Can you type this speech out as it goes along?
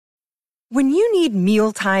When you need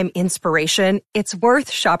mealtime inspiration, it's worth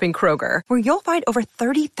shopping Kroger, where you'll find over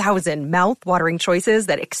 30,000 mouth-watering choices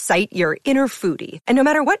that excite your inner foodie. And no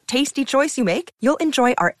matter what tasty choice you make, you'll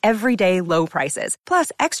enjoy our everyday low prices,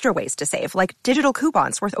 plus extra ways to save, like digital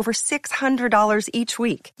coupons worth over $600 each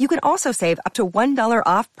week. You can also save up to $1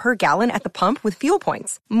 off per gallon at the pump with fuel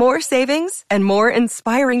points. More savings and more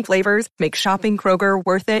inspiring flavors make shopping Kroger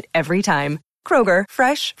worth it every time. Kroger,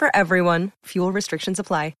 fresh for everyone. Fuel restrictions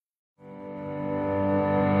apply.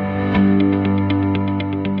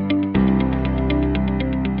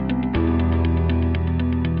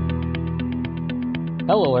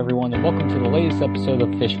 Hello, everyone, and welcome to the latest episode of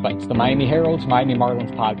Bytes, the Miami Herald's Miami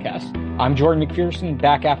Marlins podcast. I'm Jordan McPherson,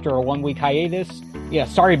 back after a one-week hiatus. Yeah,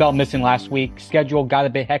 sorry about missing last week. Schedule got a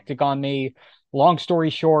bit hectic on me. Long story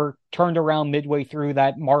short, turned around midway through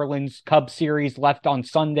that Marlins-Cubs series, left on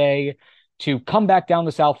Sunday to come back down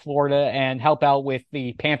to South Florida and help out with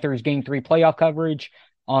the Panthers Game 3 playoff coverage.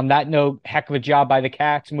 On that note, heck of a job by the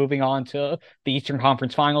Cats, moving on to the Eastern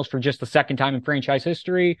Conference Finals for just the second time in franchise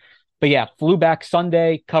history. But yeah, flew back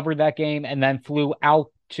Sunday, covered that game, and then flew out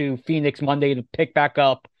to Phoenix Monday to pick back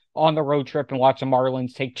up on the road trip and watch the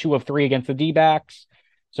Marlins take 2 of 3 against the D-backs.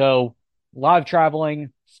 So a lot of traveling,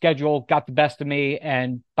 schedule got the best of me,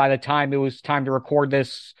 and by the time it was time to record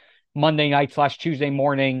this Monday night / Tuesday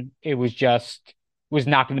morning, it was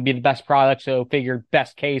not going to be the best product, so figured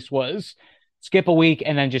best case was skip a week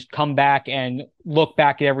and then just come back and look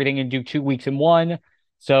back at everything and do 2 weeks in one.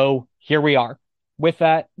 So here we are. With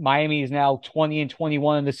that, Miami is now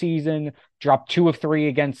 20-21 in the season, dropped 2 of 3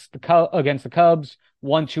 against the Cubs,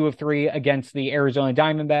 won 2 of 3 against the Arizona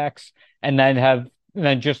Diamondbacks, and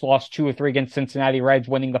then just lost 2 of 3 against Cincinnati Reds,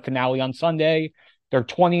 winning the finale on Sunday. They're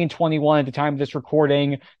 20-21 at the time of this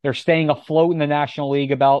recording. They're staying afloat in the National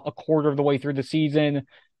League about a quarter of the way through the season,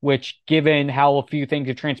 which, given how a few things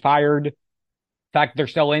have transpired, the fact they're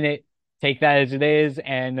still in it, take that as it is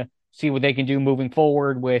and see what they can do moving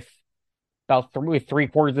forward with with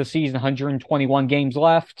 3/4 of the season, 121 games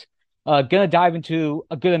left. Gonna dive into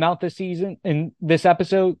a good amount this season in this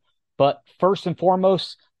episode, but first and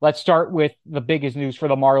foremost, let's start with the biggest news for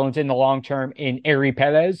the Marlins in the long term in Eury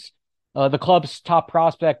Perez. The club's top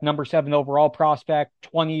prospect, number 7 overall prospect,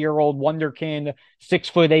 20-year-old wonderkind,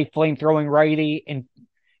 6'8" flame-throwing righty, and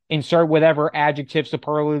insert whatever adjectives,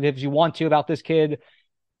 superlatives you want to about this kid.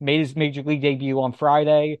 Made his major league debut on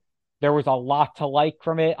Friday. There was a lot to like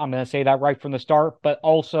from it. I'm going to say that right from the start, but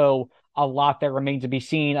also a lot that remains to be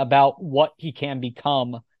seen about what he can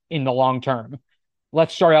become in the long term.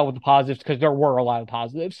 Let's start out with the positives because there were a lot of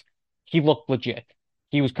positives. He looked legit.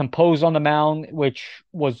 He was composed on the mound, which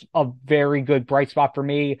was a very good bright spot for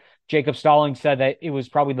me. Jacob Stallings said that it was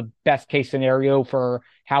probably the best case scenario for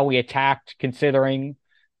how he attacked, considering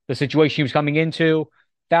the situation he was coming into.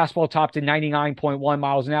 Fastball topped to 99.1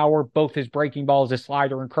 miles an hour. Both his breaking balls, his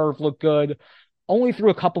slider and curve looked good. Only threw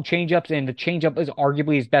a couple changeups, and the changeup is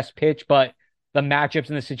arguably his best pitch, but the matchups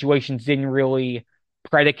and the situations didn't really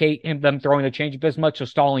predicate them throwing the changeup as much, so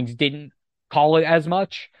Stallings didn't call it as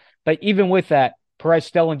much. But even with that, Perez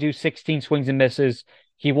still induced 16 swings and misses.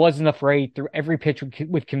 He wasn't afraid, threw every pitch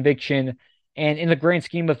with conviction, and in the grand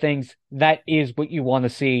scheme of things, that is what you want to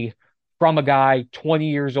see from a guy 20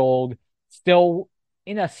 years old, still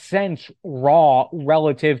in a sense, raw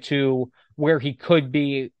relative to where he could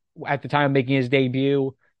be at the time of making his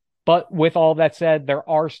debut. But with all that said, there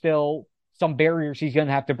are still some barriers he's going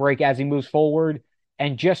to have to break as he moves forward.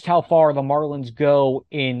 And just how far the Marlins go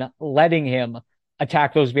in letting him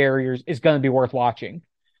attack those barriers is going to be worth watching.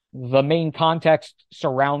 The main context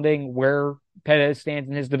surrounding where Perez stands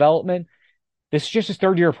in his development, this is just his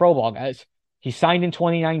 3rd year of pro ball, guys. He signed in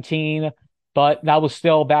 2019. But that was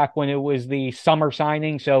still back when it was the summer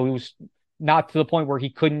signing, so he was not to the point where he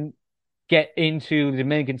couldn't get into the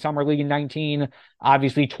Dominican Summer League in 19.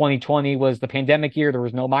 Obviously, 2020 was the pandemic year. There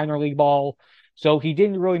was no minor league ball. So he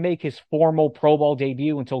didn't really make his formal pro ball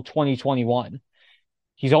debut until 2021.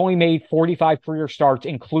 He's only made 45 career starts,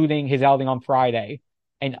 including his outing on Friday.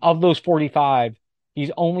 And of those 45,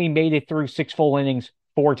 he's only made it through 6 full innings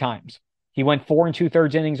 4 times. He went 4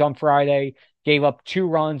 2/3 innings on Friday, gave up 2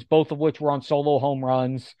 runs, both of which were on solo home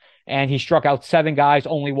runs, and he struck out 7 guys,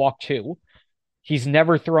 only walked 2. He's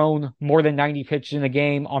never thrown more than 90 pitches in a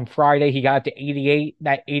game. On Friday, he got up to 88.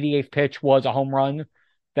 That 88th pitch was a home run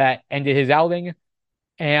that ended his outing.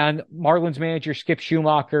 And Marlins manager Skip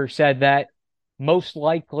Schumacher said that most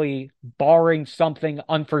likely, barring something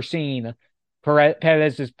unforeseen,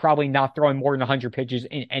 Perez is probably not throwing more than 100 pitches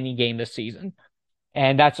in any game this season.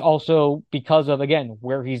 And that's also because of, again,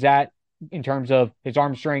 where he's at in terms of his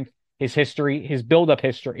arm strength, his history, his build-up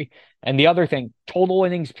history. And the other thing, total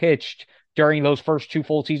innings pitched during those first two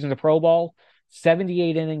full seasons of Pro Bowl,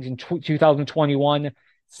 78 innings in 2021,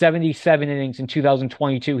 77 innings in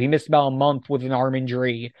 2022. He missed about a month with an arm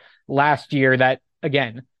injury last year that,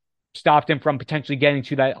 again, stopped him from potentially getting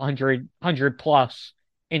to that 100 plus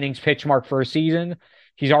innings pitch mark for a season.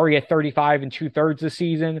 He's already at 35 and 2/3 this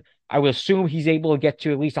season. I would assume he's able to get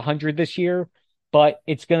to at least 100 this year, but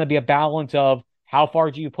it's going to be a balance of how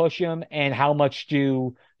far do you push him and how much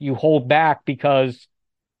do you hold back, because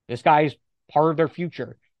this guy is part of their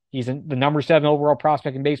future. He's the number 7 overall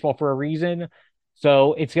prospect in baseball for a reason.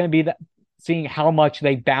 So it's going to be seeing how much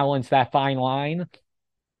they balance that fine line.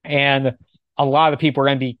 And a lot of people are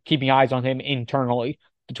going to be keeping eyes on him internally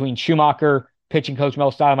between Schumacher, pitching coach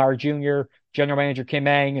Mel Stoudemire Jr., general manager Kim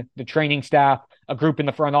Ng, the training staff, a group in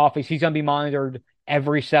the front office. He's going to be monitored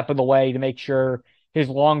every step of the way to make sure his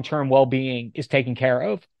long-term well-being is taken care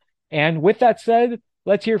of. And with that said,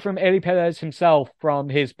 let's hear from Eddie Perez himself from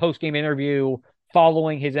his post-game interview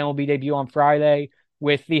following his MLB debut on Friday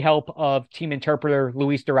with the help of team interpreter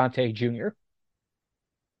Luis Durante Jr.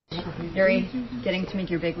 Yuri, getting to make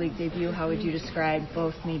your big league debut, how would you describe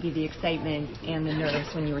both maybe the excitement and the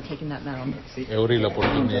nerves when you were taking that mound? Yuri, la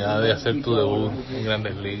oportunidad de hacer tu debut en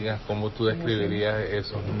Grandes Ligas, ¿cómo tú describirías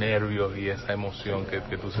esos nervios y esa emoción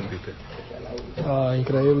que tú sentiste?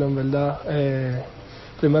 Increíble, en verdad.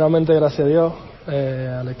 Primeramente, gracias a Dios,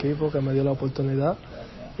 al equipo que me dio la oportunidad.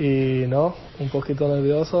 Y un poquito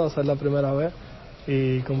nervioso hacer la primera vez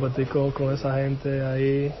y competir con esa gente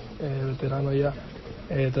ahí, veterano ya.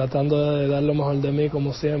 Tratando de dar lo mejor de mí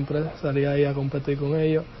como siempre, salí ahí a competir con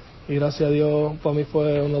ellos y gracias a Dios para mí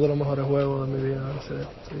fue uno de los mejores juegos de mi vida. Gracias a Dios.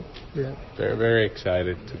 Sí, bien. Very, very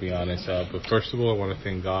excited, to be honest. But first of all, I want to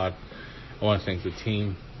thank God. I want to thank the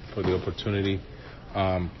team for the opportunity.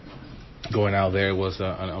 Going out there was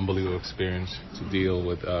an unbelievable experience to deal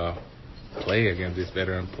with, play against these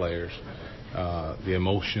veteran players. The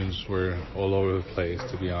emotions were all over the place,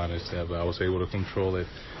 to be honest, but I was able to control it.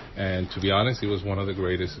 And to be honest, it was one of the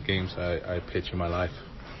greatest games I pitched in my life.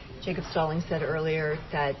 Jacob Stalling said earlier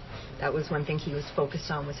that was one thing he was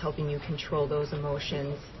focused on, was helping you control those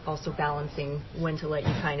emotions, also balancing when to let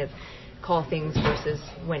you kind of call things versus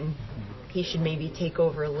when he should maybe take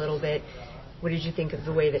over a little bit. What did you think of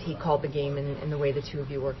the way that he called the game and the way the two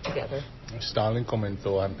of you worked together? Stalin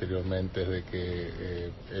comentó anteriormente de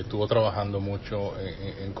que estuvo trabajando mucho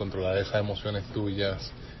en controlar esas emociones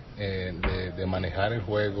tuyas, de manejar el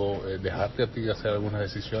juego, dejarte a ti hacer algunas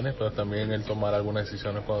decisiones, pero también él tomar algunas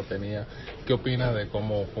decisiones cuando tenía. ¿Qué opinas de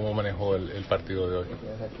cómo manejó el partido de hoy?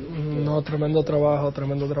 Tremendo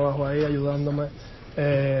trabajo ahí, ayudándome.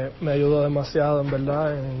 Me ayudó demasiado, en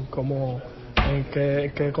verdad, en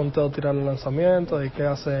qué conteo tirar los lanzamientos y qué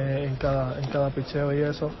hace en cada picheo y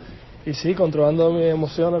eso. Y sí, controlando mis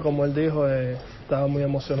emociones, como él dijo, estaba muy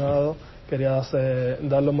emocionado, quería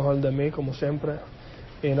dar lo mejor de mí, como siempre.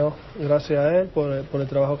 Y gracias a él por el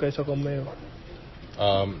trabajo que hizo conmigo.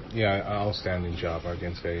 Outstanding job, I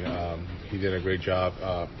can say. He did a great job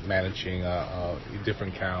managing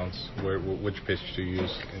different counts, which pitch to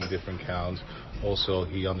use in different counts. Also,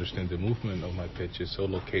 he understood the movement of my pitches, so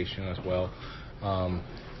location as well.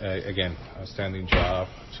 Again, outstanding job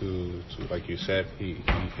to like you said, he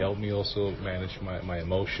helped me also manage my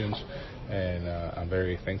emotions, and I'm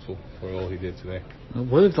very thankful for all he did today.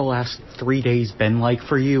 What have the last 3 days been like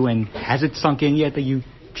for you, and has it sunk in yet that you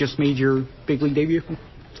just made your big league debut?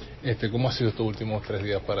 ¿Cómo ha sido estos últimos 3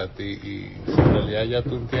 días para ti? Y en realidad ya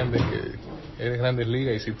tú entiendes que eres Grandes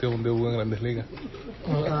Ligas, hiciste un debut en Grandes Ligas.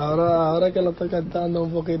 Ahora que lo estoy cantando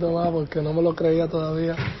un poquito más porque no me lo creía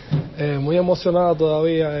todavía. Muy emocionado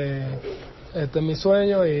todavía. Este es mi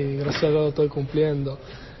sueño y gracias a Dios lo estoy cumpliendo.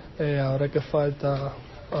 Ahora que falta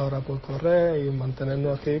ahora por correr y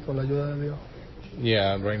mantenernos aquí con la ayuda de Dios.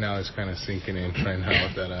 Yeah, right now it's kind of sinking in right now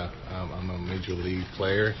that I'm a major league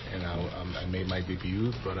player and I made my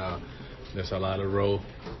debut, but there's a lot of road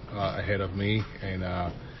ahead of me and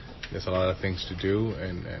there's a lot of things to do,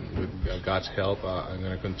 and with God's help, I'm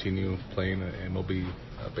going to continue playing MLB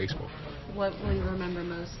baseball. What will you remember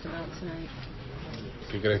most about tonight?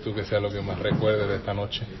 ¿Qué crees tú que sea lo que más recuerdes de esta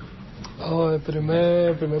noche? El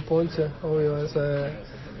primer ponche, obvio,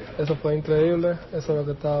 eso fue increíble, eso es lo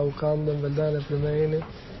que estaba buscando en verdad en el primer inning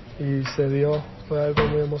y se dio, fue algo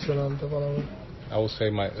muy emocionante para mí. I would say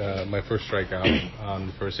my first strikeout on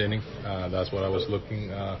the first inning, that's what I was looking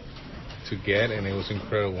to get, and it was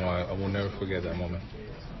incredible. I will never forget that moment.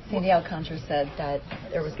 Sandy Alcantara said that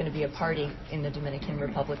there was going to be a party in the Dominican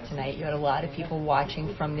Republic tonight. You had a lot of people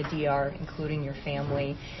watching from the DR, including your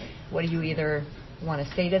family. What do you either want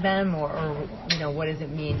to say to them, or what does it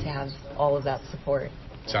mean to have all of that support?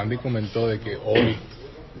 Sandy comentó de que hoy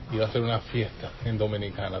iba a ser una fiesta en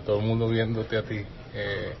Dominicana, todo el mundo viéndote a ti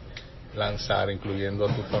lanzar, incluyendo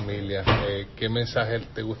a tu familia. ¿Qué mensaje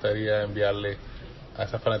te gustaría enviarle a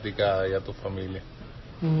esa fanaticada y a tu familia?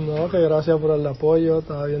 No, que gracias por el apoyo,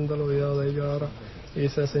 estaba viendo los videos de ellos ahora y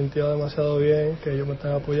se sintió demasiado bien que ellos me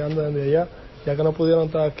están apoyando desde allá, ya que no pudieron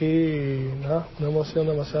estar aquí y nada, una emoción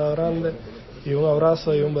demasiado grande y un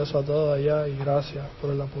abrazo y un beso a todos allá y gracias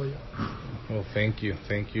por el apoyo. Well, thank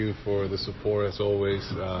you for the support as always.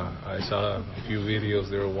 I saw a few videos,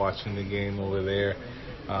 they were watching the game over there,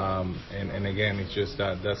 and again, it's just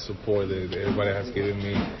that support that everybody has given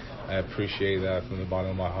me. I appreciate that from the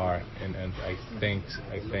bottom of my heart, and I thank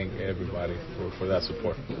everybody for that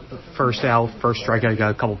support. First out, first strikeout, you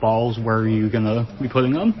got a couple balls. Where are you going to be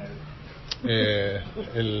putting them?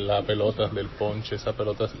 La pelota del ponche, esa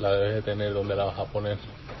pelota la debes de tener, ¿dónde la vas a poner?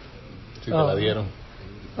 Si te la dieron.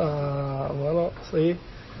 Bueno, sí,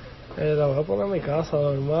 la voy a poner en mi casa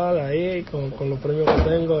normal, ahí, con los premios que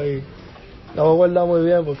tengo y la voy a guardar muy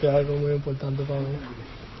bien porque es algo muy importante para mí.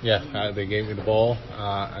 Yeah, they gave me the ball.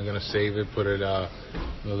 I'm going to save it, put it in a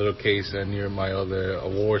little case near my other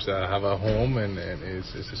awards that I have at home, and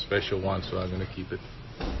it's a special one, so I'm going to keep it.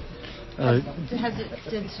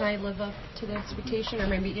 Did tonight live up to the expectation, or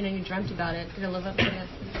maybe you dreamt about it? Did it live up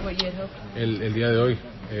to what you had hoped? El día de hoy,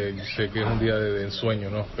 sé que es un día de ensueño,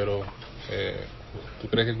 ¿no? Pero ¿tú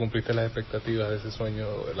crees que cumpliste las expectativas de ese sueño?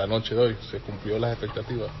 La noche de hoy, ¿se cumplió las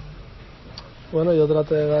expectativas? Bueno, yo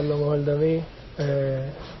traté de dar lo mejor de mí.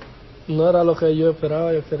 No era lo que yo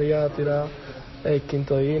esperaba, yo quería tirar el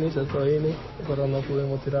quinto inning, sexto inning, pero no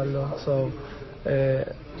pudimos tirarlo.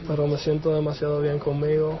 Pero me siento demasiado bien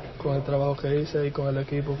conmigo, con el trabajo que hice y con el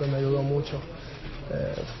equipo que me ayudó mucho.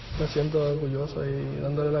 Me siento orgulloso y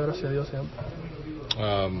dándole la gracia a Dios siempre.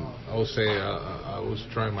 I would say I was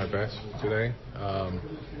trying my best today.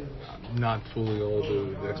 Not fully all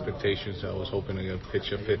the expectations. I was hoping to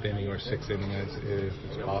pitch a fifth inning or sixth inning if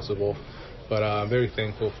it's possible. But I'm very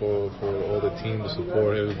thankful for all the team, the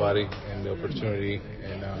support, everybody, and the opportunity.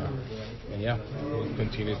 And yeah, we'll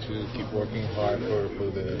continue to keep working hard for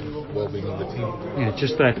the well-being of the team. Yeah,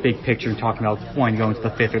 just that big picture, talking about wanting to go into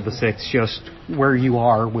the fifth or the sixth, just where you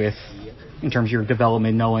are with, in terms of your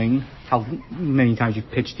development, knowing how many times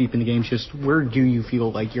you've pitched deep in the games, just where do you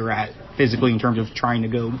feel like you're at physically in terms of trying to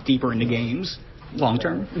go deeper into games long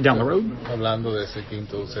term, down the road? Hablando de ese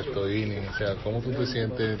quinto o sexto inning, o sea, ¿cómo tú te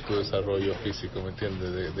sientes en tu desarrollo físico, me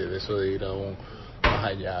entiendes? De eso de ir aún más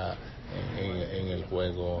allá en el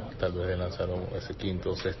juego, tal vez de lanzar ese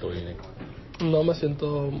quinto o sexto inning. No, me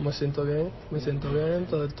siento bien,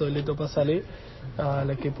 estoy listo para salir. El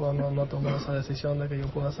equipo no tomó esa decisión de que yo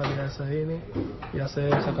pueda salir a ese inning y hacer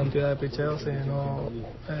esa cantidad de picheos, sino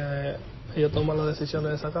ellos toman las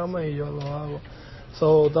decisiones de sacarme y yo lo hago.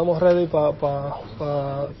 Estamos ready para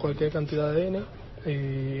cualquier cantidad de inning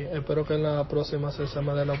y espero que en la próxima se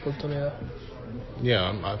me dé la oportunidad.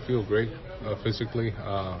 Yeah, I feel great physically.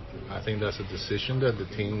 I think that's a decision that the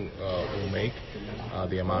team will make,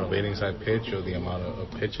 the amount of innings I pitch or the amount of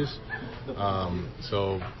pitches.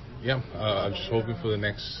 Yeah, I'm just hoping for the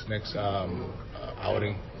next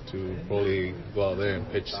outing to probably go out there and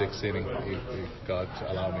pitch sixth inning if God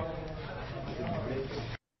allow me.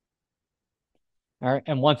 All right,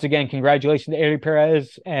 and once again, congratulations to Eddie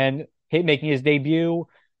Perez and making his debut.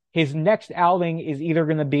 His next outing is either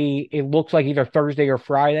going to be, it looks like either Thursday or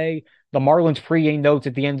Friday. The Marlins pregame notes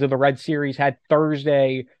at the end of the Red Series had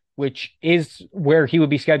Thursday, which is where he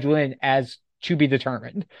would be scheduled in as to be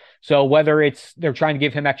determined. So whether it's they're trying to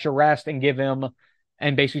give him extra rest and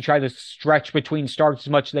and basically try to stretch between starts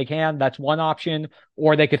as much as they can, that's one option.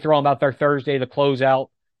 Or they could throw him out there Thursday to close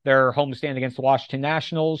out their homestand against the Washington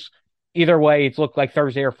Nationals. Either way, it's looked like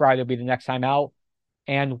Thursday or Friday will be the next time out.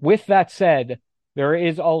 And with that said, there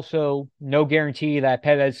is also no guarantee that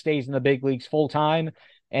Perez stays in the big leagues full time.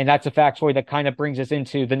 And that's a factoid that kind of brings us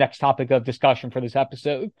into the next topic of discussion for this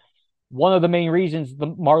episode. One of the main reasons the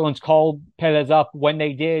Marlins called Perez up when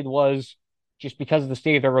they did was just because of the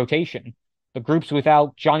state of their rotation. The group's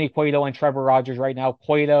without Johnny Cueto and Trevor Rogers right now.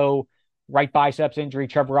 Cueto, right biceps injury,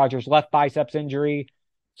 Trevor Rogers, left biceps injury.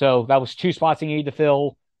 So that was two spots he needed to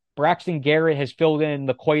fill. Braxton Garrett has filled in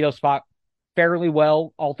the Cueto spot fairly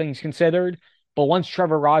well, all things considered. But once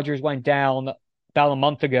Trevor Rogers went down about a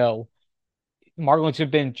month ago, Marlins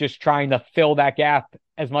have been just trying to fill that gap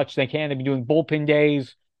as much as they can. They've been doing bullpen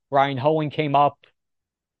days. Ryan Hoeing came up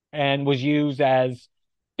and was used as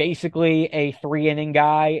basically a 3-inning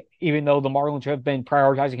guy, even though the Marlins have been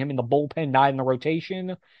prioritizing him in the bullpen, not in the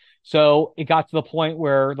rotation. So it got to the point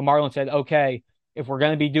where the Marlins said, okay, if we're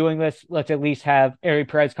going to be doing this, let's at least have Eddie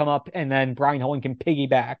Perez come up and then Brian Hoeing can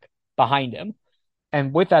piggyback behind him.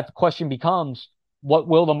 And with that, the question becomes, what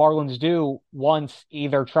will the Marlins do once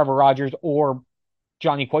either Trevor Rogers or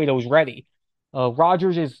Johnny Cueto is ready?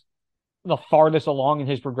 Rogers is the farthest along in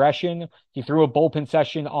his progression. He threw a bullpen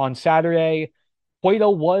session on Saturday.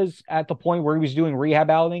 Cueto was at the point where he was doing rehab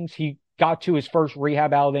outings. He got to his first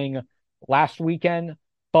rehab outing last weekend,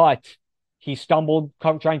 but he stumbled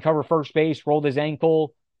trying to cover first base, rolled his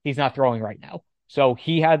ankle. He's not throwing right now. So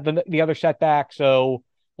he had the other setback. So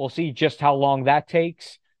we'll see just how long that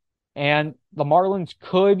takes. And the Marlins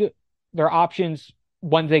could, their options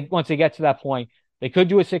once they get to that point, they could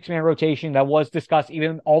do a 6-man rotation that was discussed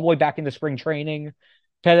even all the way back into spring training.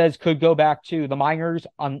 Perez could go back to the minors,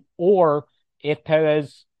 or if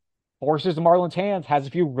Perez forces the Marlins' hands, has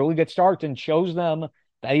a few really good starts, and shows them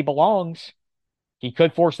that he belongs, he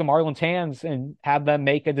could force the Marlins' hands and have them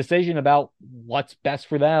make a decision about what's best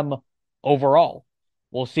for them overall.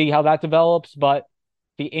 We'll see how that develops, but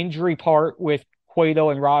the injury part with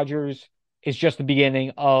Cueto and Rogers is just the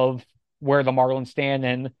beginning of where the Marlins stand,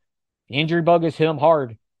 and the injury bug has hit them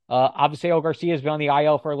hard. Avisail Garcia has been on the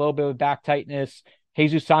IL for a little bit with back tightness.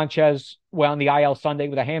 Jesus Sanchez went on the IL Sunday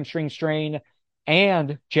with a hamstring strain,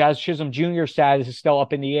 and Jazz Chisholm Jr.'s status is still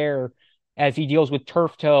up in the air as he deals with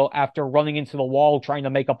turf toe after running into the wall trying to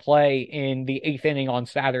make a play in the 8th inning on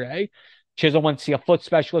Saturday. Chisholm went to see a foot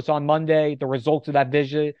specialist on Monday. The results of that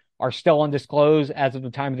visit are still undisclosed as of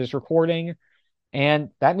the time of this recording. And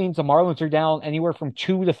that means the Marlins are down anywhere from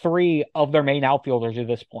 2 to 3 of their main outfielders at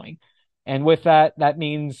this point. And with that, that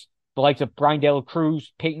means the likes of Brian De La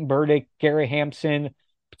Cruz, Peyton Burdick, Gary Hampson,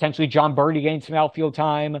 potentially John Birdie getting some outfield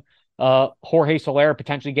time, Jorge Soler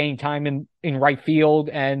potentially gaining time in right field,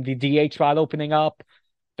 and the DH spot opening up.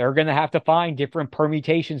 They're going to have to find different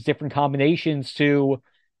permutations, different combinations to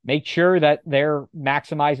make sure that they're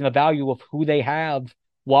maximizing the value of who they have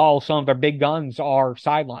while some of their big guns are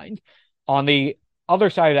sidelined. On the other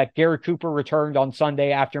side of that, Garrett Cooper returned on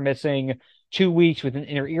Sunday after missing 2 weeks with an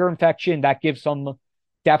inner ear infection. That gives some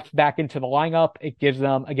depth back into the lineup. It gives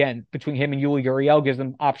them, again, between him and Yuli Gurriel, gives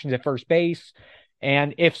them options at first base.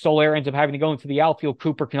 And if Soler ends up having to go into the outfield,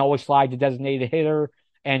 Cooper can always slide to designated hitter,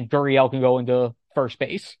 and Gurriel can go into first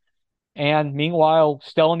base. And meanwhile,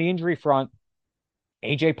 still on the injury front,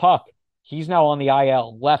 AJ Puck, he's now on the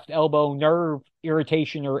IL. Left elbow nerve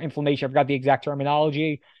irritation or inflammation, I forgot the exact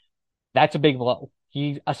terminology. That's a big blow.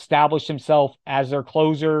 He established himself as their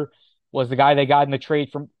closer, was the guy they got in the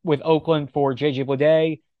trade with Oakland for JJ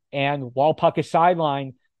Bleday. And while Puck is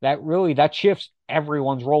sidelined, that shifts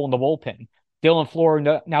everyone's role in the bullpen. Dylan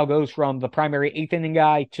Flora now goes from the primary 8th inning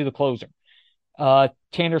guy to the closer.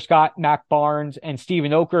 Tanner Scott, Mac Barnes, and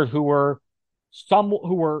Steven Oker, who were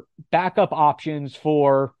backup options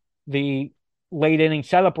for the late inning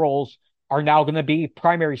setup roles, are now going to be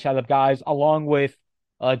primary setup guys, along with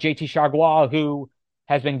JT Chargois, who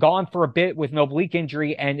has been gone for a bit with an oblique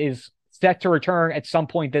injury and is set to return at some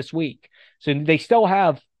point this week. So they still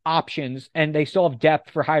have options and they still have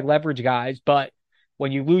depth for high leverage guys, but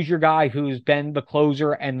when you lose your guy who's been the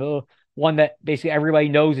closer and the one that basically everybody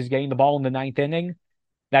knows is getting the ball in the 9th inning,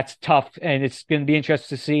 that's tough. And it's going to be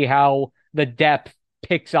interesting to see how the depth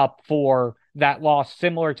picks up for that loss,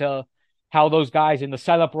 similar to how those guys in the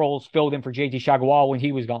setup roles filled in for JT Chargois when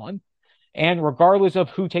he was gone. And regardless of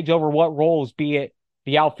who takes over what roles, be it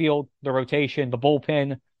the outfield, the rotation, the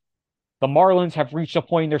bullpen, the Marlins have reached a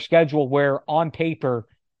point in their schedule where on paper,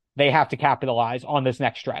 they have to capitalize on this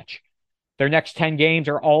next stretch. Their next 10 games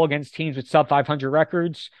are all against teams with sub 500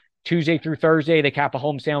 records. Tuesday through Thursday, they cap a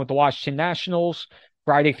homestand with the Washington Nationals.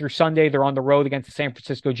 Friday through Sunday, they're on the road against the San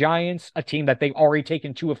Francisco Giants, a team that they've already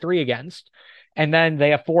taken 2 of 3 against. And then they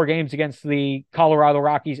have 4 games against the Colorado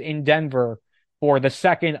Rockies in Denver for the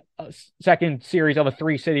second series of a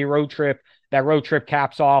 3-city road trip. That road trip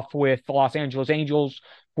caps off with the Los Angeles Angels,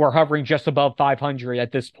 who are hovering just above 500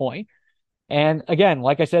 at this point. And again,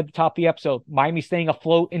 like I said at the top of the episode, Miami staying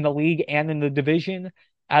afloat in the league and in the division.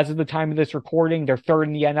 As of the time of this recording, they're 3rd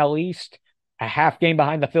in the NL East, a half game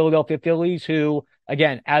behind the Philadelphia Phillies, who,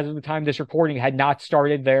 again, as of the time of this recording, had not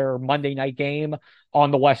started their Monday night game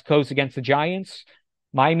on the West Coast against the Giants.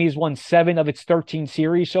 Miami has won 7 of its 13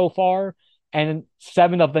 series so far, and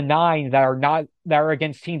 7 of the 9 that are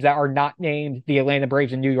against teams that are not named the Atlanta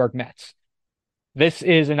Braves and New York Mets. This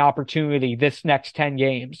is an opportunity, this next 10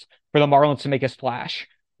 games, for the Marlins to make a splash.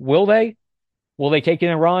 Will they? Will they take it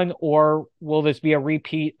and run, or will this be a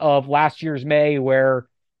repeat of last year's May where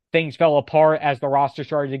things fell apart as the roster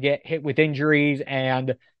started to get hit with injuries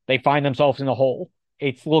and they find themselves in a hole?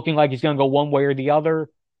 It's looking like it's going to go one way or the other.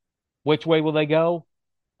 Which way will they go?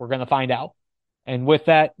 We're going to find out. And with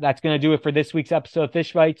that, that's going to do it for this week's episode of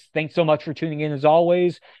Fish Bites. Thanks so much for tuning in as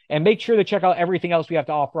always. And make sure to check out everything else we have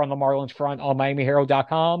to offer on the Marlins front on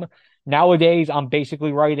MiamiHerald.com. Nowadays, I'm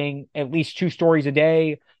basically writing at least 2 stories a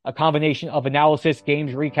day, a combination of analysis,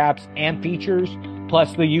 games, recaps, and features,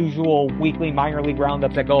 plus the usual weekly minor league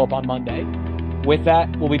roundups that go up on Monday. With that,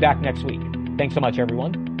 we'll be back next week. Thanks so much,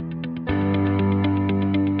 everyone.